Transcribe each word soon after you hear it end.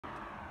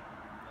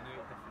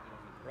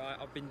Right,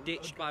 I've been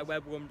ditched by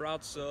Webber and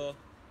Brad, so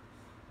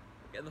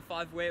getting the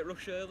 5 weight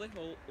rush early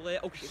or late.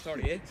 Oh shit,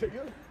 sorry, here.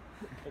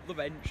 Up the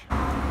bench.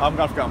 I'm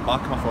gonna have to get on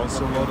back, my phone's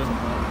still loading.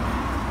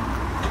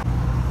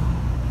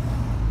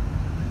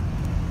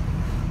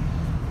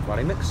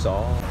 Barry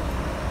McSaw.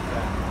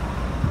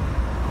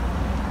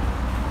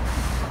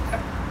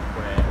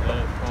 Where the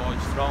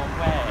boys from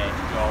West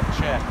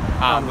Yorkshire,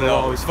 and we'll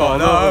always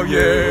follow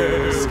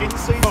you. Skin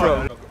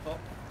seam.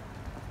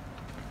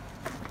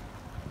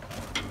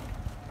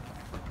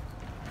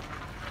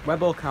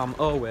 Webber cam,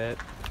 oh wait.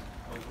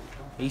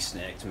 He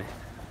snaked me.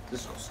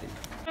 Disgusting.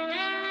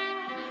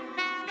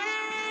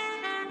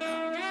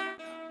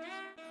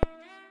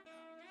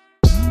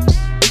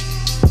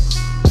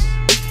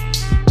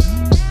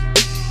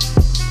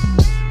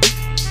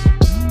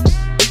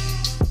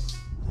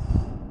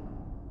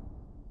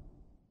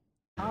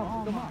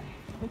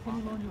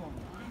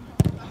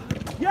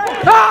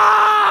 Yeah!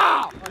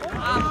 Ah!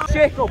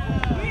 Shake up!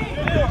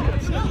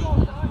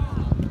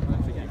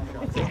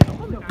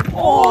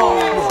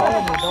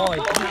 Oh my boy!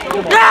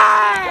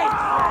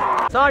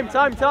 Yes!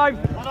 Time!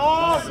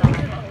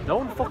 No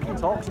one fucking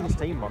talks in this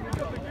team, man.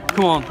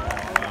 Come on.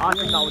 I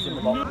think that was in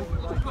the box.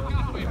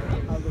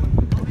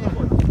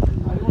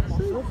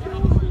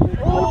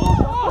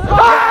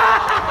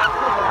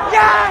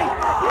 Yay!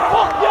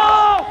 Fuck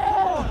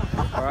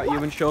you! Alright,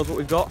 Ewan shows what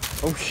we've got.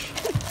 Oh shit.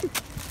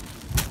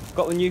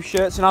 Got the new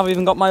shirts and I've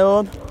even got my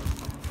own.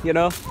 You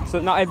know,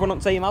 so not everyone on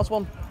the team has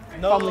one.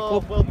 No, Family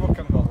club. Wilbrook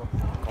can go.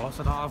 Of course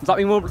I don't have. Does that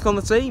mean Wilbrook on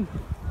the team?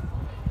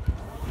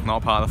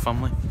 Not part of the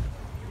family.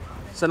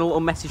 Send a little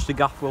message to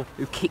Gaffwell,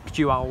 who kicked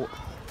you out.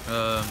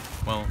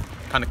 Well,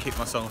 kind of kicked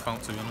myself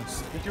out, to be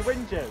honest. Did you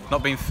win, Jim?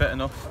 Not being fit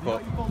enough,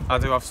 but I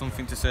do have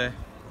something to say.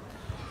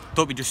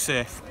 Don't be just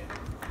safe.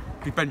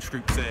 Be bench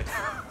group safe.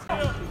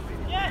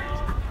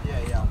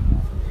 Yeah.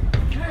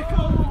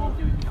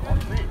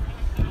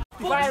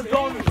 Fire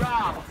on the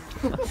ground!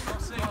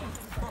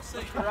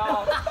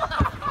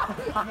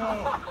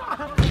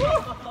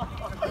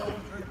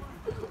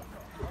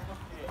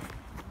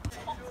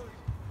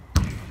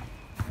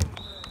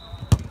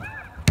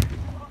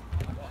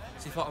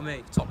 See what I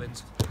mean? Top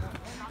bins.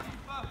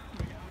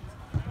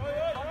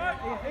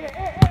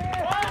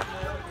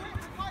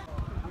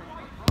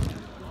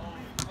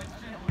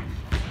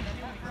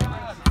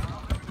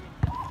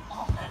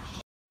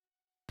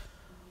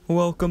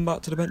 Welcome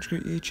back to the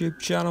Benchgroup YouTube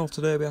channel.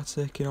 Today we are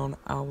taking on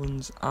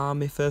Allans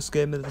Army, first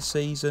game of the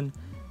season.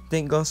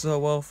 Didn't go so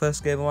well,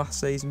 first game of last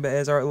season, but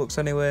here's how it looks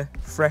anyway.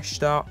 Fresh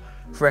start,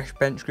 fresh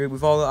bench group.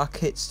 We've all got our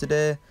kits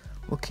today,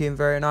 looking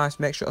very nice.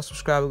 Make sure to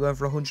subscribe, we're going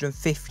for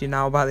 150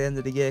 now by the end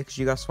of the year because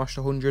you guys smashed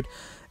 100.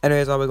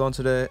 Anyways, how we're going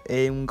to the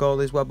in goal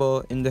is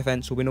Webber, in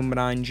defence will be number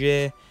 9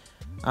 Jay,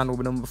 and will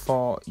be number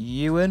 4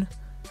 Ewan.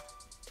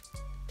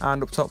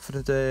 And up top for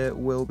today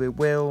will be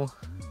Will.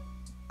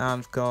 And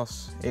of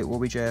course, it will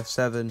be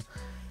JF7.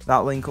 That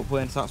link-up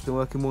play that's been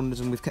working wonders,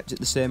 and we've kept it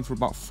the same for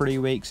about 3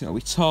 weeks. It'll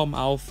be Tom,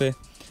 Alfie,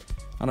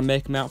 and I'm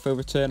making my outfield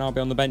return. I'll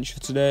be on the bench for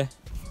today.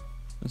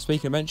 And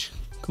speaking of bench,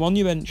 come on,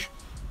 you bench.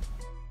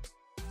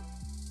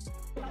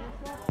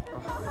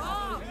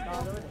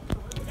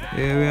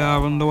 Here we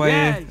are on the way.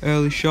 Yes.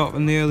 Early shot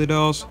in the early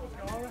doors.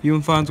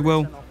 Ewan finds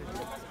Will.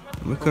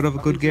 We could have a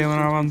good game on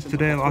our hands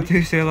today. I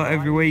do say that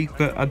every week,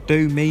 but I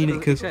do mean it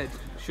because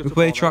we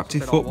play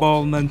attractive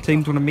football, and then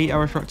teams want to meet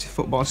our attractive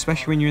football,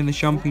 especially when you're in the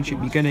championship.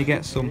 You're going to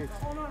get some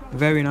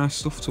very nice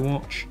stuff to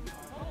watch.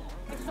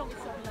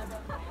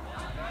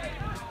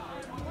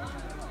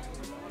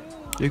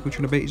 Jacob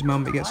trying to beat his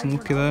man, but he gets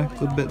unlucky there.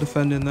 Good bit of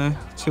defending there.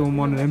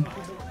 2-on-1 in him.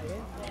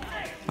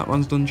 That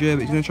man's done Jay,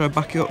 but he's going to try to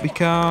back it up. He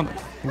can't.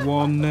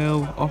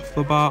 1-0 off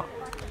the bat.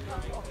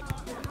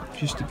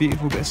 Just a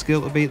beautiful bit of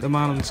skill to beat the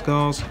man and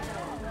scores.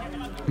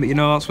 But you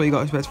know, that's what you got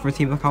to expect from a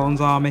team like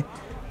Allans Army.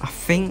 I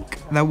think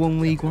they're won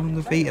League 1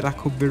 undefeated, I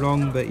could be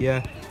wrong, but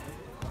yeah,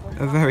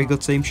 a very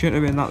good team. Shouldn't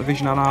have been in that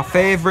division, and our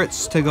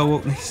favourites to go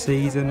up this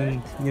season,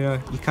 and you know,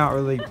 you can't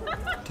really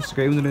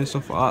disagree with them doing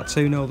stuff like that.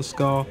 2-0 the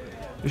score,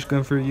 just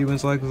going through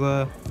Ewan's legs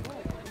there.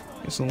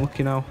 Gets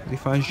unlucky now, he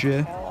finds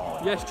Jay.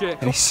 Yes, Jay.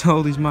 And he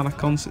sold his man a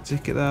concert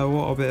ticket there.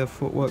 What a bit of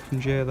footwork from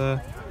Jay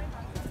there.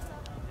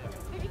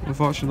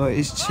 Unfortunately,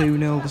 it's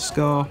 2-0 the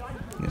score.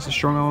 It's a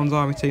strong Allans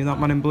Army team. That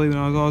man in blue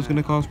now is always going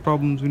to cause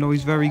problems. We know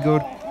he's very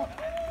good.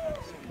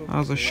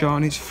 As a shot,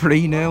 and it's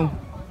 3-0.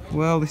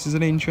 Well, this is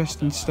an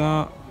interesting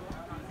start.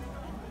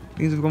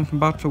 Things have gone from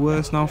bad to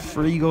worse now.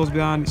 3 goals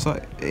behind. It's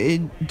like,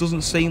 it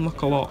doesn't seem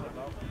like a lot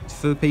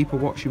for the people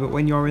watching, but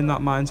when you're in that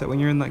mindset, when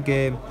you're in that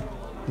game,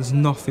 there's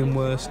nothing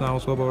worse now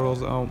as well. But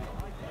rolls it out.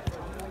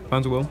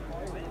 Finds a Will.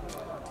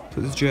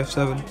 So it's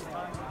JF7.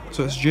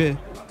 So it's J.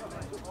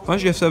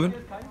 Finds JF7.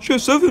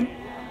 JF7.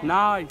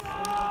 Nice.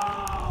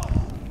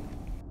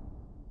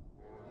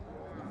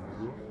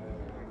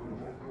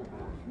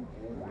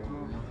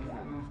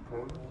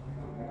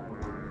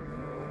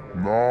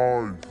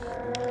 Nice.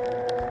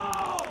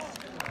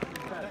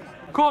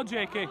 Come on,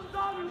 JK.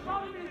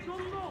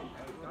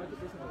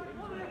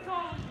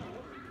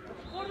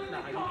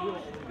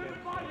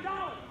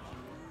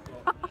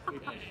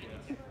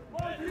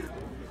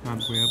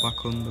 And we are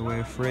back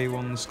underway,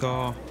 3-1 the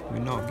score. We're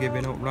not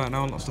giving up right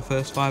now, and that's the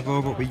first 5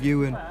 over. It'll be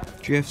Ewan,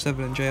 GF7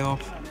 and J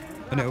off,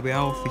 and it'll be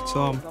Alfie,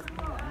 Tom,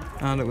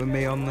 and it'll be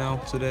me on now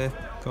today.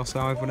 Of course,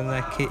 how everyone in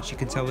their kits, you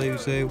can tell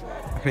who's who.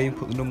 I can even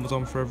put the numbers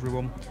on for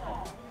everyone,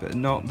 but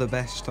not the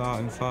best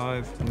starting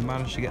 5. And we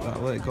managed to get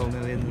that late goal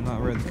nearly in, and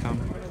that really can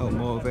help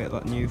motivate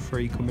that new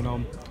 3 coming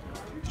on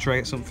to try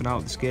to get something out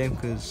of this game,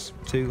 because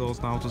 2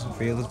 goals now doesn't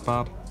feel as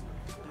bad.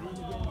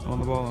 On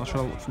the ball, I'll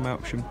try to look for my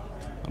option.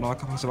 I know I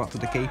can pass it back to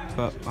the keeper,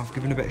 but I've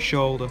given a bit of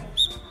shoulder,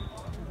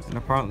 and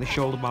apparently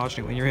shoulder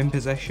margining when you're in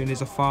possession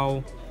is a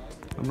foul.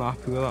 I'm not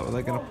happy with that, but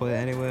they're going to play it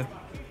anyway.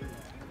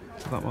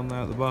 So that one there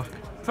at the back.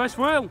 First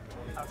wheel!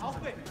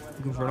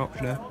 Looking for an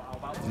option here.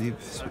 He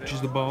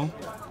switches the ball.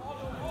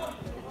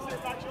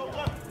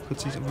 Could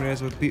see something here,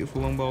 so a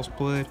beautiful long ball's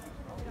played.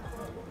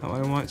 That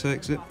way White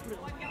takes it.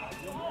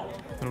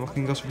 And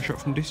Rocking goes for a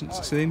shot from distance,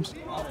 it seems.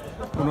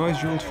 Oh no, he's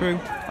drilled through.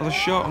 Has a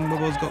shot, and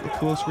Webber's got the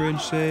close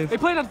range save. He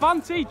played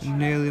advantage!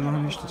 Nearly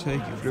managed to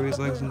take it through his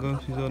legs and go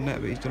into his own net,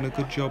 but he's done a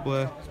good job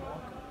there.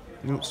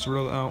 He looks to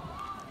roll it out.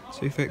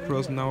 2 fake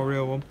throws and now a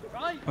real one.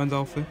 Finds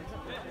Alfie.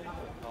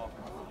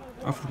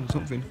 Alfie done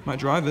something. Might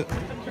drive it.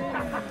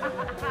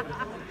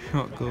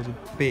 Shot goes a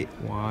bit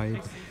wide.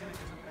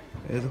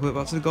 Here's a put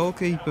back to the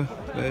goalkeeper.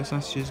 But it's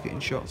nice just getting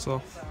shots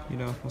off. You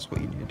know, that's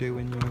what you need to do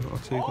when you've got a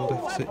 2-goal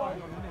deficit.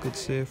 Good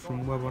save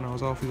from Webber when I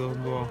was Alfie goes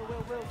on the ball.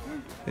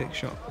 Big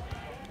shot.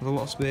 There's a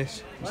lot of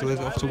space. So lays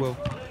it off to Will.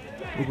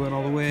 Will going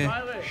all the way.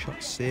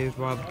 Shot saved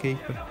by the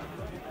keeper.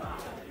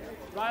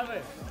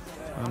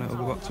 And it'll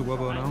go back to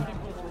Webber now.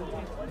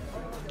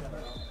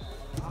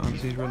 And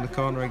he's run the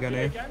corner again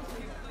here.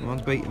 The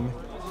man's beating me.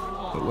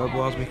 But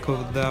Webber has me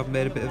covered there. I've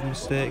made a bit of a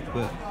mistake,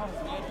 but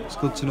it's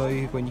good to know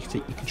when you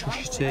can trust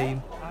your team.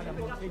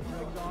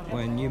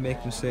 When you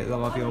make a mistake,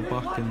 they'll have your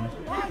back, and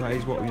that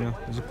is what, you know,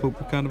 as a club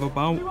we're kind of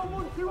about.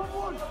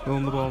 Go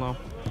on the ball now.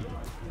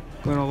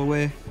 Going all the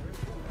way.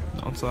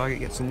 Not on target,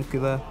 gets unlucky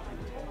there.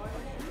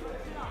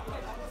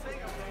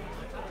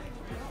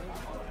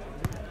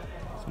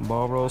 Some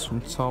ball rolls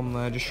from Tom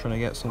there, just trying to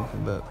get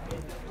something, but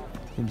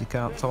seems he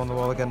can't. Tom on the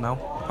ball again now.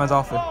 Finds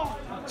Alfie.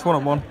 It's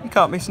 1-on-1. You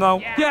can't miss now.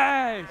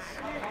 Yes!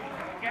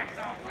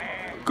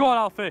 Go on,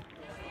 Alfie.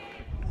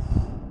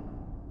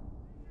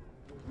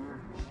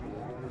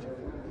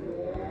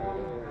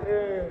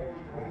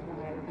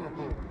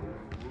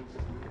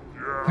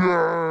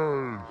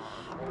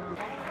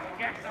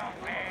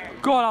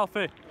 Go on,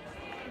 Alfie.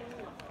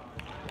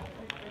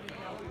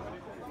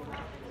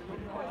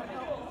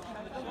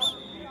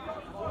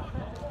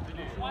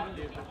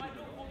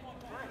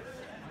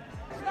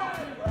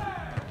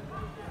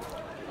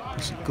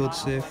 It's a good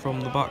save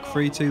from the back.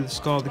 3-2 the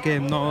score of the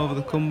game. Not over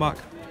the comeback.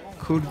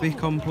 Could be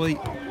complete.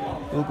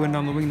 Will going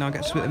down the wing now.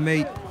 Gets a bit of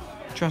meat.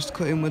 Tries to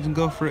cut inwards and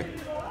go for it.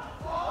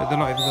 But they're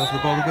not even going for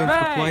the ball. They're going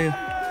for the player.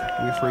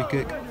 It'll be a free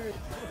kick.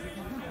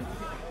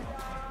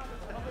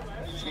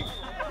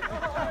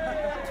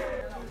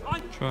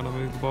 Trying to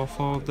move the ball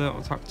forward there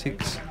on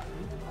tactics.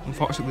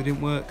 Unfortunately,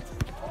 didn't work.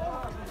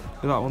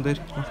 But that one did.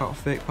 Knock out a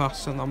fake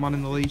pass. Sent that man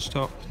in the Leeds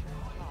top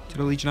to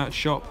the Leeds United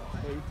shop.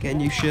 Get a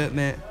new shirt,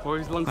 mate.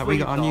 Like we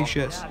got our new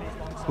shirts.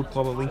 Club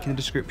Club, link in the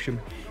description.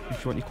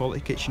 If you want your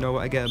quality kits, you know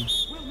where to get them.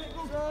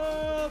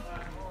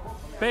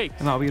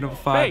 And that'll be another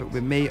 5. It'll be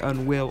me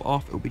and Will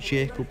off. It'll be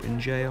Jacob and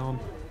Jay on.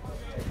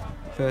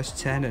 First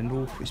 10, and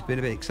ooh, it's been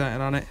a bit exciting,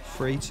 hasn't it?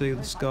 3-2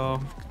 the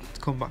score. The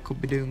comeback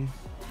could be doing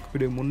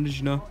wonders,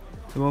 you know.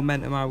 The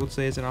momentum, I would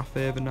say, is in our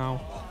favour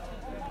now.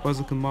 Was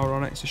looking more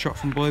on it. It's a shot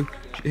from Blue.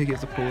 He gives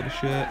the pull of the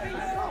shirt.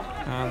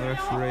 And the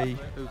referee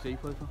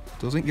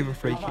doesn't give a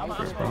free kick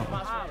for it, apparently.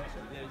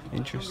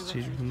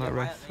 Interesting from that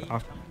ref.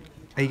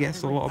 He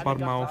gets a lot of bad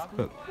mouth,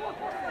 but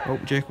oh,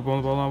 Jacob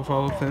on the ball now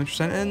for the finish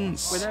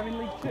sentence.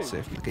 Good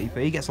save from the keeper.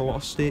 He gets a lot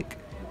of stick.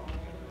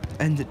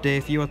 End of the day,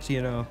 if you had to,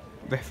 you know,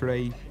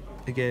 referee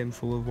a game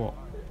full of what,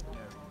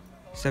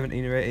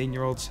 17 or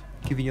 18-year-olds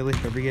giving you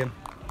lip every game,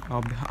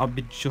 I'd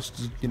be just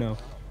as, you know,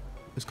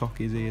 as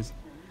cocky as he is.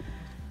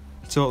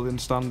 Totally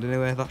understand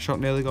anyway. That shot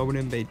nearly going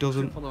in, but it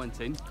doesn't.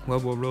 Well,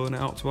 we're rolling it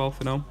out to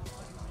Alpha now.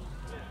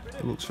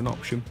 It looks for an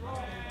option.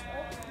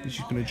 He's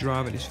just going to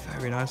drive it. It's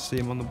very nice to see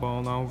him on the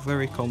ball now.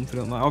 Very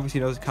confident. Like, obviously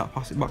he knows he can't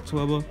pass it back to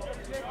Webber,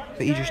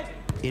 but he just,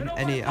 in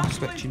any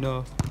aspect, you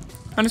know.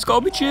 And it's got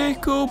to be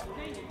Jacob.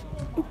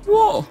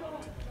 What?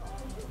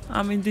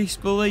 I'm in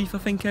disbelief. I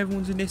think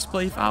everyone's in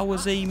disbelief. How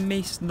has he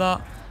missed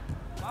that?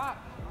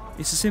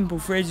 It's a simple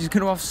phrase. He's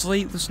going to have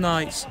sleepless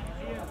nights.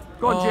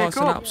 Go on, Jacob. It's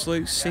an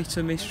absolute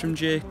sitter miss from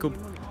Jacob.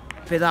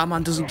 But that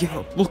man doesn't give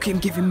up. Look at him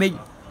giving me.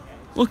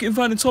 Look at him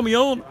finding Tommy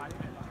on.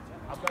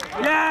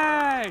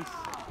 Yes!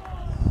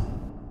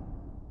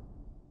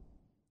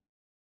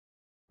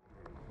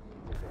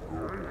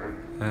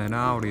 And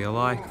how do you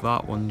like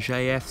that one?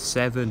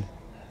 JF7.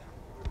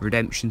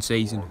 Redemption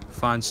season.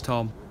 Finds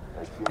Tom.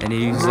 And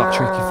he uses that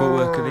tricky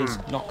footwork of his.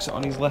 Knocks it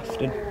on his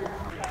left. And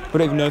I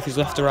don't even know if he's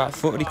left or right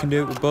footed. He can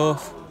do it with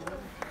both.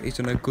 He's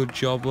done a good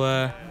job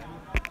there.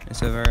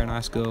 It's a very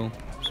nice goal.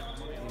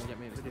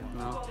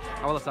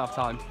 I will have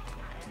time.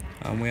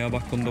 And we are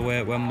back underway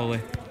at Wembley.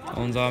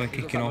 Allans Army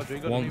kicking off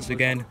once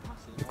again.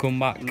 The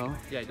comeback.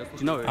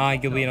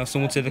 Arguably,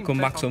 someone said the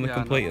comeback's only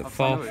complete at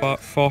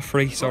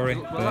 4-3, sorry.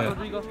 But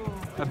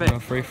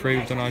 3-3,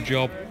 we've done our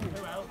job.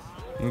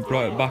 And we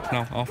brought it back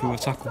now. Off with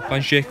a tackle.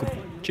 Finds Jacob.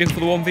 Jacob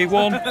for the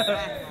 1v1.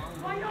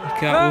 I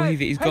can't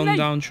believe it. He's gone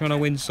down trying to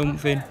win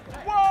something.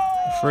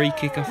 A free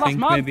kick, I think,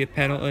 maybe a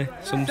penalty.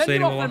 Some say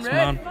he was last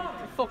man.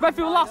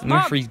 And the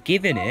referee's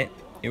giving it.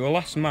 He was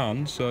last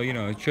man, so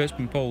his shirt's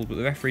been pulled, but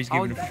the referee's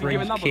giving a free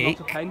kick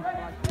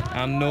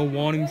and no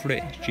warning for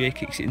it. Jay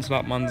kicks it into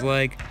that man's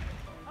leg.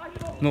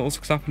 Not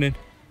what's happening.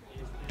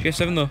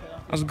 GF7 though,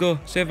 has a go,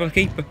 saved by the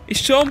keeper.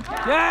 It's Tom!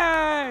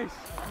 Yes!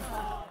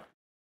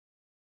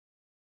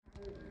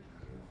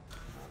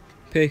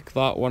 Pick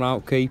that one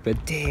out, keeper.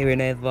 Deer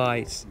in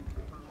headlights.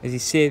 As he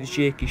saves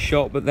Jakey's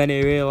shot, but then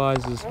he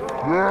realises we've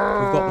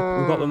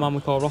got the man we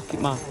call Rocket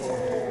Man.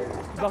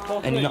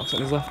 And he knocks it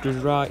on his left or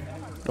his right.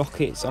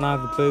 Rockets on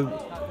either boot,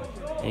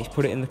 and he's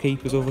put it in the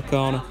keeper's other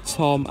corner.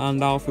 Tom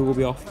and Alfie will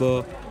be off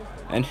though,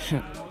 and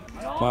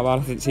my bad, I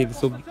didn't see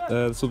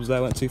the subs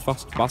there went too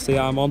fast. But I see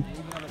I'm on.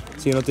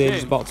 See no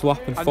danger's about to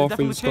happen.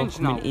 4-3 score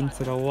coming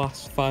into the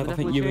last 5. I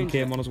think Ewan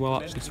came on as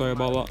well. Actually, sorry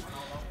about that.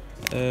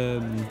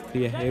 But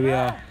yeah, here we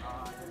are.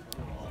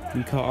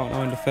 We caught out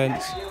now in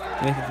defence.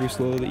 Making through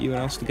slowly that Ewan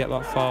has to get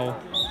that foul.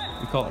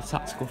 We call it a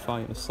tactical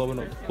fight, slowing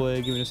up the play,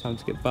 giving us time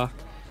to get back.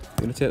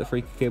 We're going to take the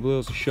free kick.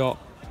 Blue's a shot.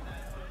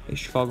 It's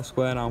Trafalgar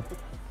Square now.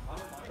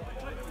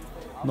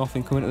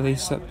 Nothing coming to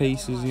these set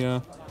pieces,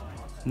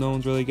 No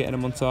one's really getting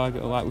them on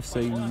target, like we've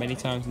seen many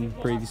times in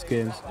previous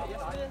games.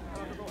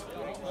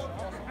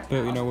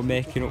 But we're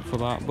making up for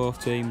that,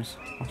 both teams.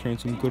 After having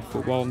some good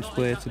football on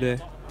display today.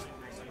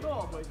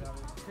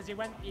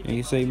 And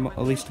you see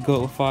at least a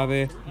goal of 5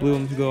 here. Blue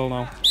on the goal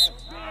now.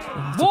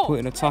 To put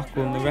in a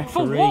tackle on the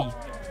referee.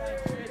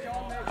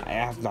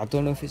 I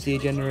don't know if it's the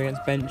agenda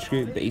against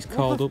Benchgroup, but he's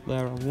called up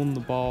there and won the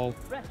ball.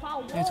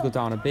 He had to go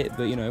down a bit,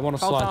 but he won a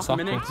slide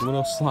tackle. There was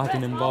no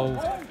sliding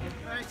involved.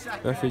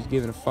 The referee's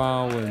given a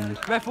foul and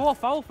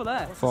foul for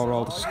there.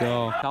 4-all to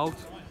score.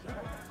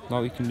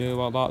 Not we can do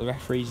about that. The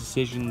referee's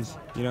decisions,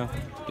 it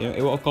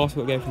would of course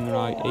would have given him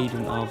right. He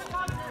didn't have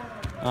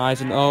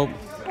eyes and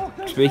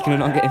speaking of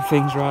not getting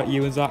things right,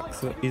 Ewan's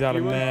he's had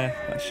a mare.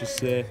 Let's just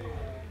say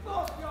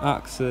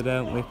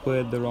accidentally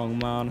played the wrong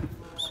man.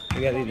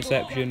 We get the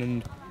interception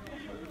and.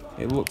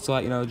 It looks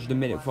like, just a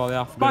minute before the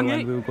half when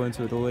we were going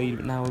to the lead,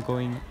 but now we're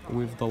going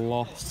with the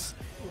loss.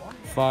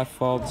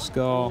 5-4 the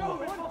score.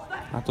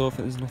 I don't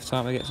think there's enough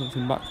time to get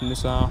something back from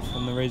this half,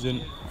 and there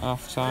isn't.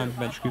 Half time,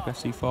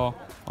 Benchgroupfc 4,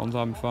 Allans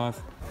Army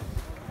 5.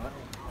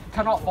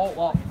 Cannot fault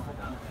what?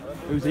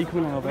 Who's he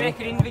coming on over?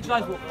 Make it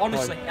individualised, but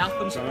honestly, it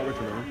happens.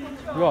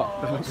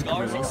 What?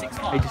 Score is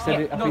 6-5. He just said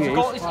it, I think it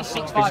is. It's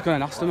 6-5. He's just going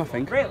to ask them, I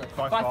think. Really?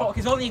 5-4,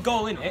 because only a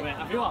goal in it.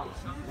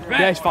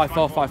 Yeah, it's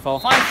 5-4,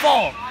 5-4.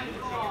 5-4!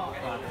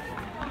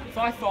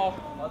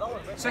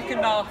 5-4. Second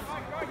half.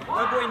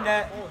 We're going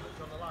there.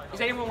 Does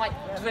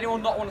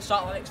anyone not want to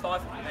start the next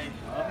 5?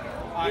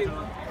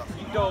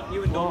 You don't.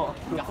 You and don't.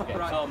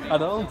 I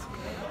don't.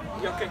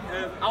 Okay.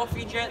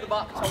 Alfie and Jay at the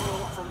back. Tom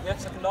will up front. Yeah.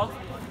 Second half.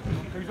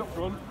 Who's up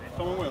front?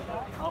 Someone will.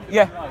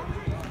 Yeah.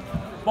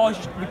 Boys,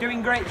 we're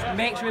doing great. Just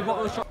make sure we've got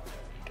those shots.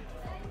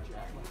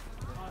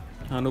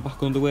 And we're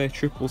back underway.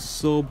 Triple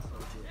sub.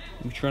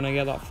 We're trying to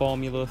get that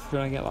formula.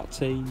 Trying to get that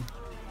team.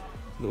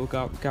 That will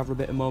gather a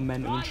bit of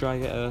momentum and try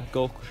to get a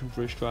goal cushion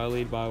for his try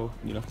lead by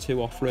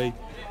 2 or 3.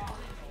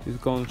 We've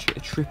gone a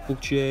triple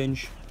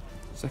change,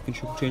 second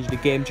triple change of the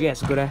game.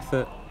 It's a good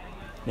effort.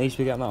 Needs to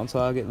be getting that on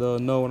target though.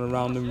 No one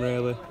around him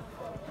really.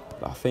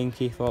 But I think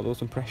he thought there was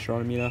some pressure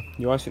on him.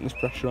 You always think there's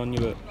pressure on you,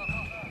 but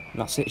in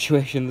that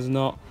situation there's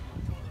not.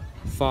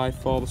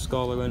 5-4 the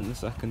score we went in the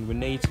second. We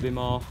need to be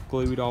more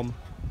glued on.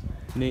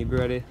 We need to be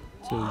ready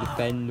to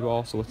defend, but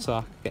also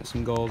attack, get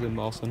some goals in,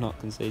 but also not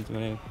concede to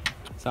anyone.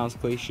 Sounds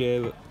cliche,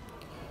 but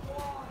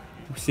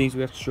it seems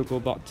we have to struggle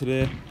back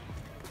today.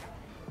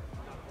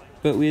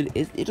 But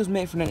it does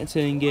make for an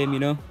entertaining game,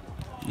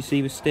 You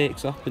see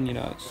mistakes happen, you're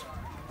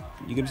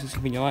going to see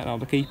something you like now.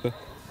 The keeper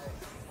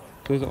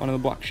goes up one of the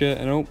black shirt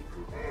and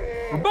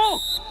he's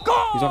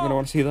not going to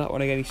want to see that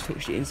one again. He's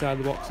touched it inside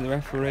the box and the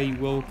referee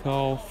will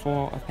call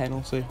for a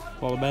penalty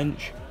for the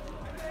bench.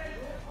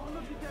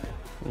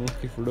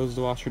 Lucky for us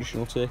though, our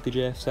traditional taker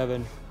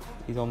GF7,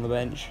 he's on the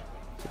bench.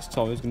 It's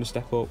Tom who's going to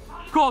step up.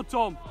 Go on,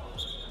 Tom!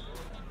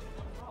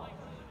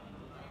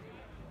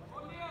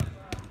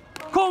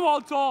 Come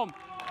on, Tom!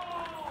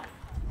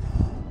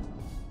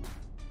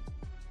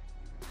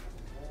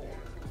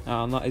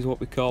 And that is what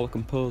we call a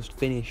composed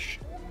finish.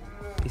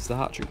 It's the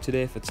hat-trick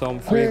today for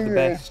Tom, 3 of the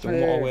best, and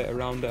what a way to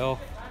round it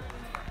off.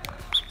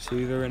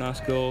 2 very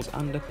nice goals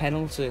and a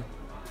penalty.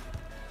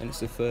 And it's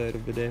the 3rd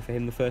of the day for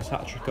him, the first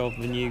hat-trick of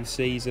the new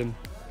season.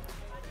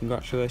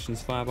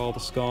 Congratulations, 5-all the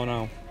score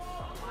now.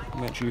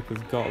 Benchgroup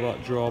have got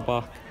that draw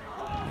back.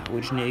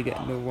 We just need to get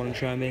another one and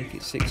try and make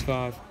it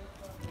 6-5.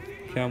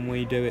 Can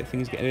we do it?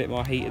 Things get a bit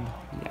more heated.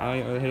 I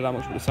don't really hear that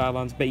much, but the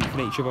sidelines beating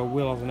each other.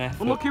 Will has an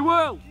effort. Unlucky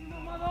Will!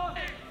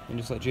 And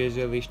just like Jay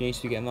earlier, needs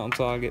to be getting that on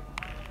target.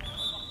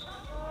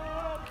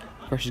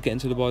 Pressure's getting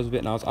to the boys a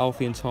bit now. It's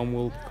Alfie and Tom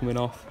will be coming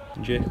off,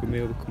 and Jacob and me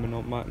will be coming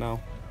on right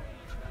now.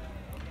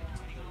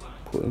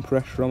 Putting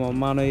pressure on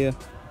my man here.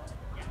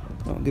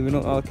 Not giving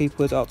up. I'll keep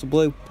it out to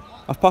blue.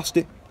 I've passed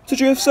it to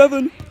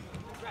GF7.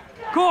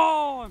 Go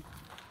on!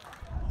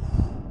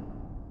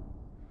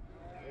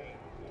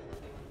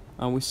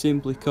 And we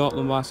simply caught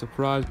them by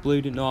surprise.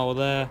 Blue didn't know I was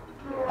there.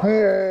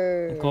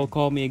 They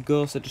called me a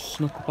ghost. I just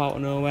snuck up out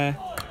of nowhere.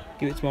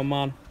 Give it to my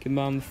man. Give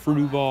my man the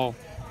through ball.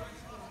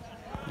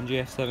 And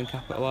GF7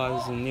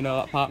 capitalises, and you know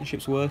that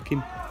partnership's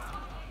working.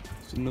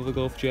 It's another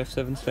goal for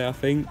GF7 today, I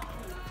think.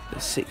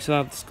 It's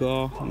 6-5 the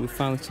score, and we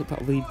finally took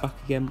that lead back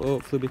again. But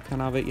hopefully we can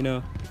have it, you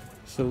know,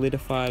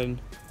 solidified and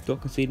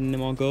don't concede any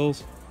more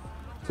goals.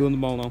 Go on the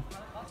ball now.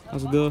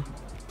 How's it go?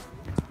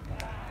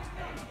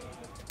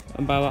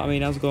 And by that I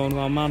mean how's it going with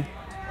our man?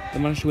 They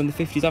managed to win the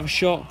 50s. Have a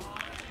shot.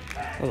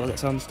 Oh, that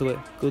gets hands to it.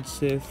 Good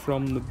save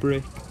from the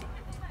brick.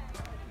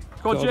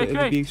 Go on, Got a bit of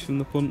JK. abuse from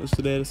the punters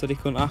today. They said he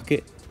couldn't hack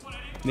it.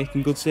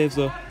 Making good saves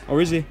though. Or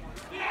is he?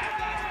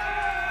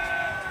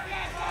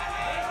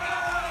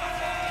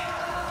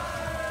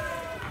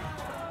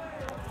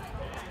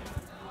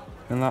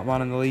 And that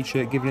man in the lead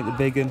shirt giving it the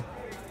big one.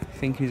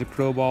 Thinking he's a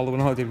pro baller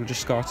when all he did was just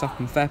score a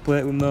tackle. Fair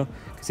play to him though,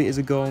 because it is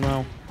a goal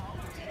now.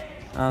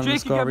 And the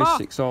score is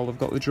 6-all. They've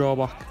got the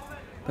drawback.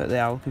 But they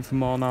are looking for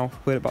more now.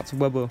 Played it back to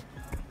Webber.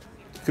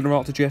 Going to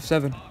roll to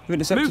GF7. We've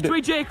intercepted Move to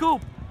me,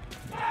 Jacob!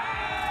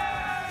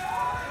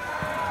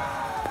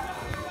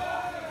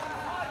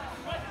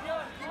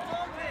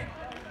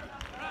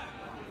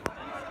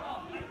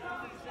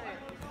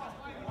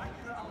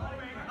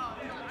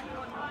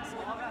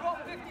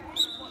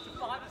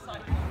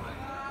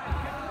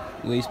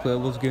 Lee's player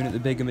loves giving it the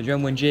big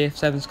one. When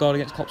GF7 scored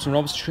against Cops and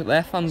Roberts to shut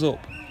their fans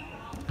up.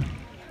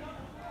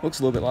 Looks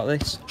a little bit like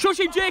this. Shush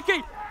him,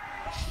 Jakey!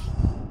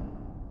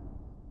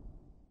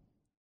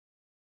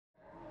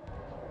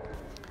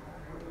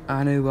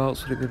 I knew who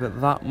else would it be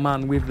but that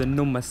man with the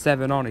number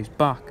 7 on his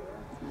back.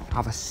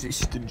 I've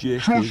assisted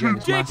Jakey again.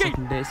 It's my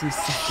second day. It's his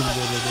second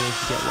day of the day,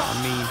 if you get what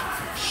I mean.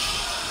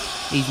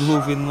 He's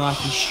loving life.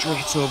 He's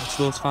straight over to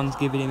those fans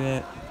giving him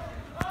it.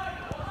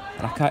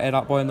 And I can't hear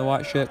that boy in the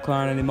white shirt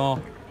crying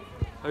anymore.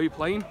 How are you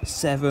playing?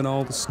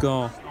 7-all the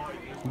score.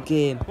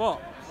 Game.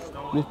 What?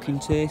 Looking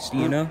tasty,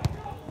 you know.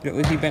 You don't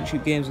really see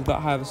Benchgroup games with that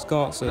high of a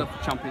score, so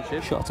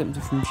Championship. shot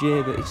attempted from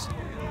Jay, but it's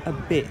a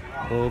bit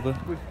over.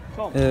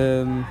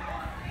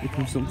 Here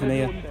comes something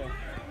here.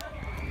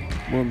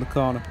 One in the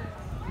corner.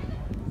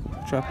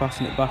 Try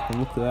passing it back and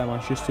look at there,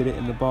 man. Just hit it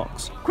in the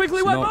box. Quickly,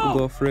 so Webber! we'll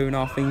go through and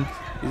I think,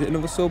 is it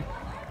another sub?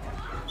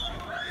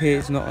 Here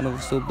it's not another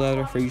sub there.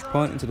 The referee's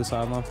pointing to the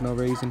sideline for no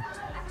reason.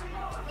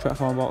 Try to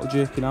find a ball to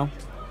Jakey now.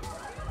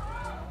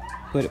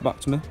 Played it back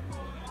to me.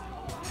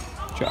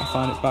 Try to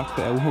find it back,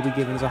 but it will be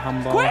giving us a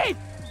handball. Quick!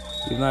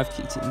 Even though I've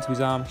kicked it into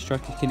his arm, he's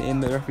tried kicking it in,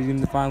 but the referee's going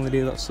to finally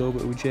do that sub.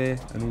 It with Jay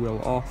and Will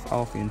off.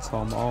 Alfie and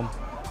Tom on.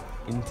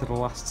 Into the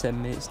last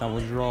 10 minutes now,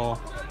 a draw.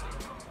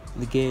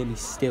 The game is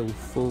still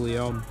fully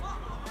on.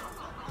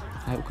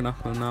 What can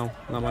happen now?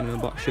 That man in the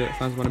black shirt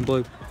finds one in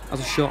blue. Has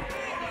a shot.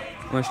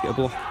 Managed to get a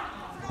block.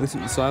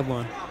 Listen to the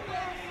sideline.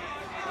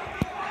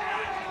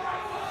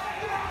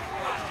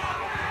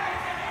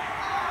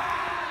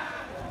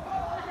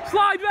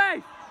 Slide,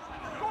 mate!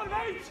 Go on,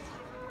 mate!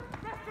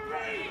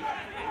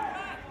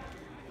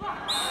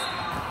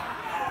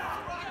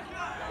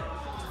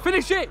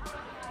 Finish it!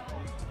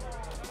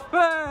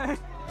 Hey!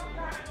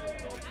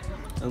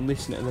 And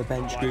listen to the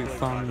Benchgroup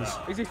fans.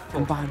 Is he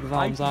Combined with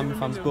Allans Army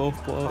fans, both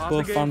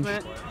fans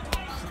are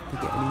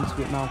getting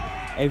into it now.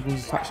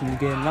 Everyone's attaching the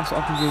game. That's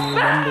what happens when you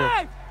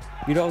remember.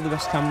 You don't have the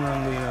best camera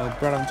angle, you know.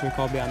 Brad having to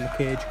record behind the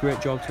cage.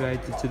 Great job to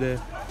edit today.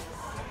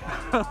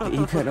 But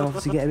you can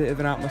obviously get a bit of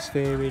an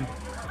atmosphere in.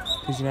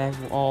 Because you know,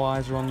 all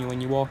eyes are on you when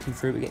you're walking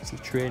through. It gets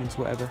your trainings,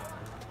 whatever.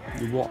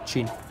 You're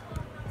watching.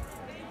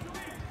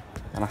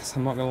 And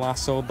I'm not going to lie, I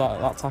sold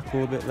that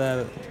tackle a bit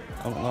there.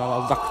 I don't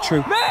know, that was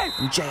true.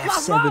 And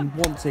JF7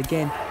 once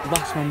again.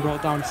 Last man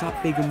brought down. It's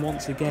that big and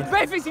once again.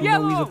 You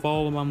know he's a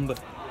baller man, but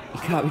he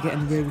can't be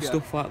getting away with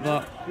stuff like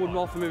that. One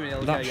more for me,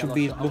 That should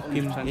be his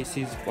booking. It's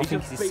his, I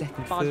think it's his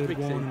second, third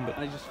one. But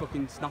and he just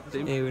fucking snapped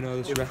him. here we know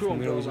this ref, and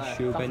we know he's a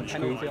shoe bench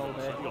group.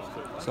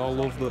 It's all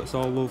love, though. It's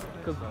all love.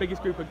 Because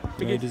biggest group,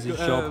 He does his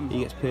job. He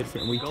gets paid for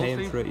it, and we pay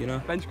him for it. You know.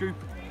 Bench group.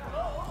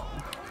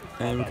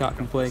 And we can't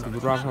complain because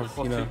we'd rather have,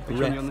 you know, the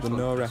ref than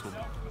no ref.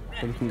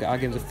 Then we can get our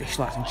games of fish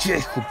like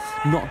Jacob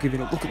not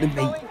giving up. Look at the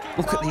meat.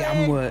 Look at the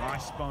handwork.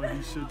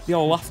 They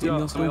all laughed at him.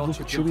 They'll still look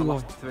at Chubby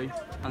boy.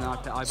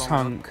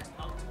 Tank.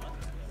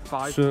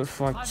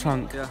 Certified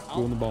tank. Go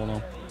on the ball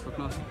now.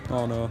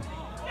 Oh no.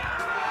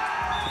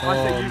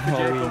 Oh,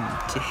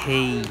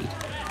 indeed.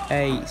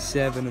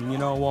 8-7, and you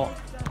know what?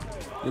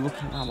 You're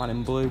looking at that man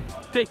in blue.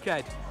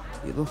 Dickhead.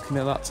 You're looking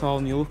at that tall,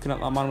 and you're looking at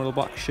that man with a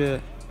black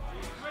shirt.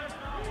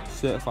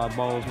 Certified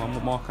balls, man.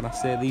 What more can I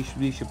say?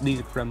 These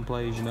are Prem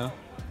players, you know.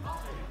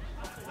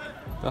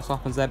 That's what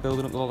happens. They're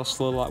building up a lot of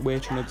slow, like we're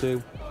trying to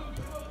do.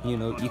 You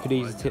know, you could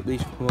easily tip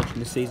these for promotion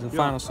this season.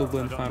 Final sub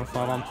win, final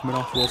 5. I'm coming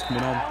off. Will's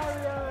coming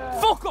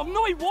on. Fuck Fuck off,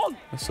 no he won!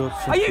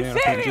 Are you I think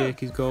serious?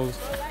 Jakey's goal's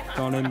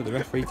gone in, but the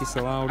referee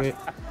disallowed it.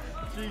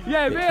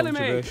 Yeah, Bit really, mate.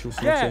 controversial,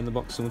 someone saying in the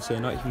box, someone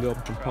saying, no, you can go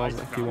back and pause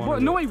it if you want.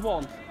 What, no he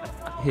won!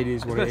 It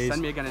is what it is.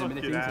 Send me again in a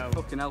minute, things are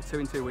fucking hell, 2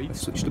 in 2 They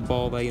weeks. switched the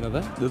ball there, you know,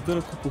 they've done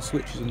a couple of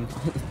switches and I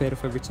think they've paid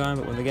off every time,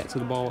 but when they get to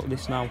the ball like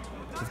this now,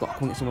 they've got to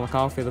come at someone like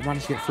Alfie, they've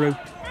managed to get through.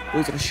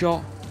 Goes at a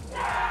shot.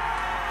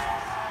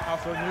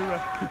 That's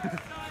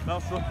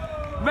on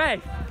you,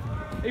 mate.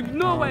 He was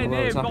nowhere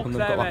near box They've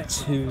there, got like mate.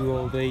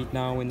 2-goal lead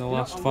now in the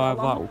last 5.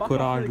 That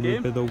could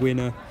arguably be the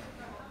winner.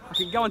 I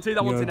can guarantee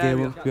that You one's know, in game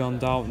area. looks beyond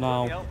doubt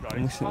now.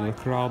 And listen to the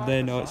crowd,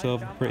 they know it's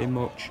over pretty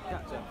much.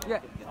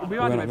 Yeah, we're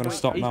not going to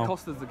stop now. He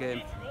cost us the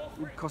game.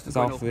 Cost us As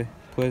going Alfie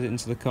plays it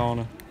into the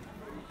corner.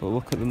 But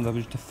look at them, they're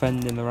just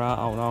defending the right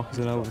out now because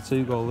they know with a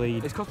 2-goal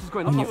lead. It's cost us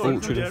going On off. your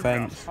ultra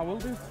defence, I will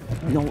do.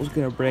 no one's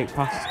going to break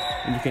past,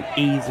 and you can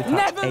easily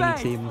catch Never, any mate.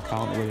 team in the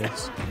counter with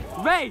this.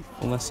 Mate!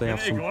 Unless they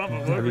have some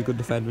very good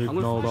defender who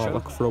can hold out,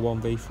 like for a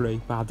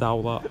 1v3, but I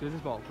doubt that. Here's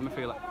this ball, let me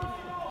feel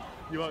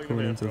it.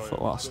 Coming into the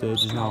last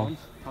stages now,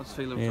 I'll just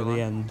feel it. near the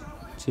end.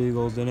 2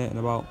 goals in it, and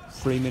about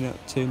 3 minute,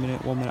 2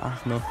 minute, 1 minute, I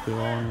don't know if there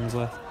are ones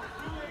left.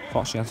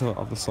 Fortunately, I don't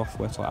have the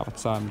software to have a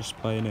time just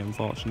playing it,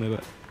 unfortunately,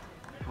 but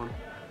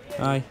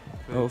aye,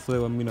 hopefully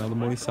when the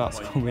money starts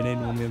coming in,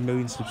 when we have 1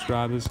 million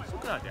subscribers,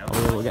 I'll be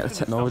able to get the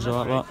technology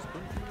like that.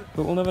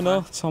 But we'll never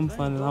know. Tom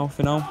finding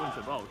Alfie now.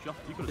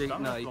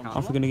 No, you can't.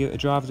 Alfie going to give it a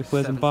drive as he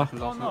plays him back.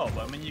 Seconds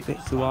off. Bit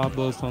too hard,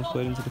 blows, Tom's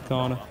played into the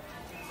corner.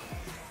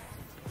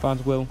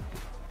 Finds Will.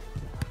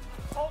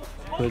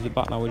 Plays it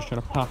back now, we're just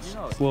trying to pass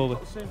slowly.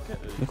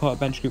 They call it a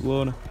bench group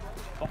loner.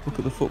 Look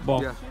at the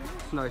football. Yeah,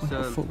 nice.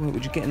 Football, we're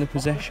just getting the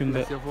possession,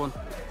 but The other one.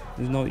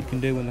 there's no what you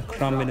can do when they're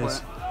cramming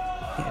us.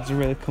 Yeah, it's a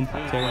really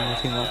compact area, and I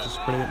think that's just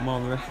spread a bit more.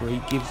 And the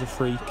referee gives a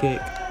free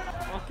kick.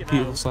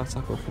 Beautiful side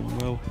tackle from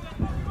Will.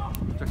 Do you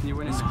reckon you're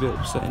winning? It's a bit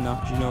upsetting now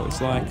because you know what it's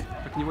like. Do you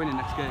reckon you're winning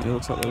next game? It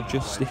looks like they're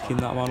just sticking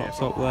that man up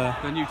top there.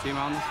 The new team,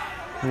 aren't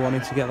they? They want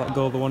him to get that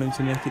goal, they want him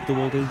to make it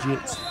double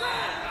digits.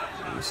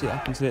 You see what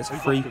happens here, it's a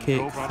free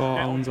kick for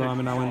Allans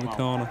Army now in the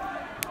corner.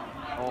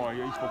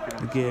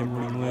 The game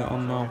running late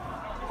on now.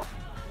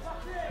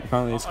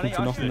 Apparently it's come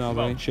to nothing now,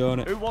 they ain't showing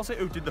it. Who was it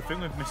who did the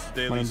thing with Mr.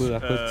 Man in Daly's? blue,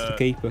 that goes to the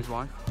keeper. His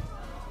wife.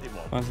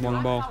 Finds a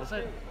long ball.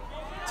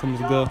 Comes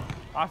to go.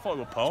 I thought it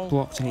was Paul.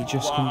 Blocked and he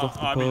just comes off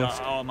the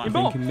post. I'm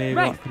thinking maybe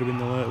that could have been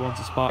the late one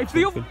to spark It's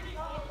the something.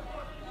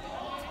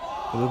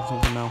 They're looking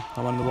something now.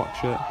 I'm on the black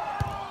shirt.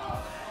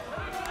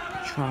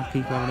 Trying to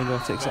keep having a go,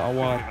 takes it out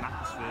wide.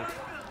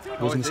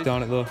 Wasn't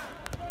down it though.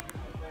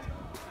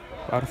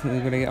 But I don't think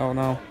they're going to get out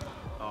now.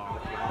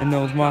 And no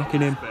one's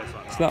marking him.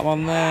 It's that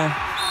one there.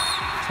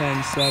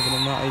 10-7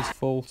 and that is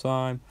full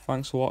time.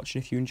 Thanks for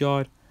watching. If you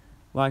enjoyed,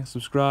 like and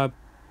subscribe.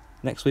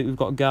 Next week we've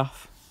got a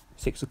gaff.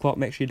 6 o'clock,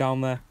 make sure you're down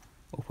there.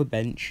 Upper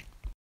bench.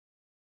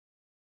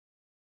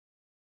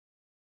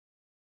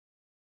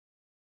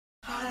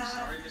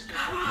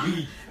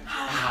 We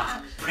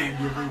are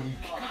Premier League.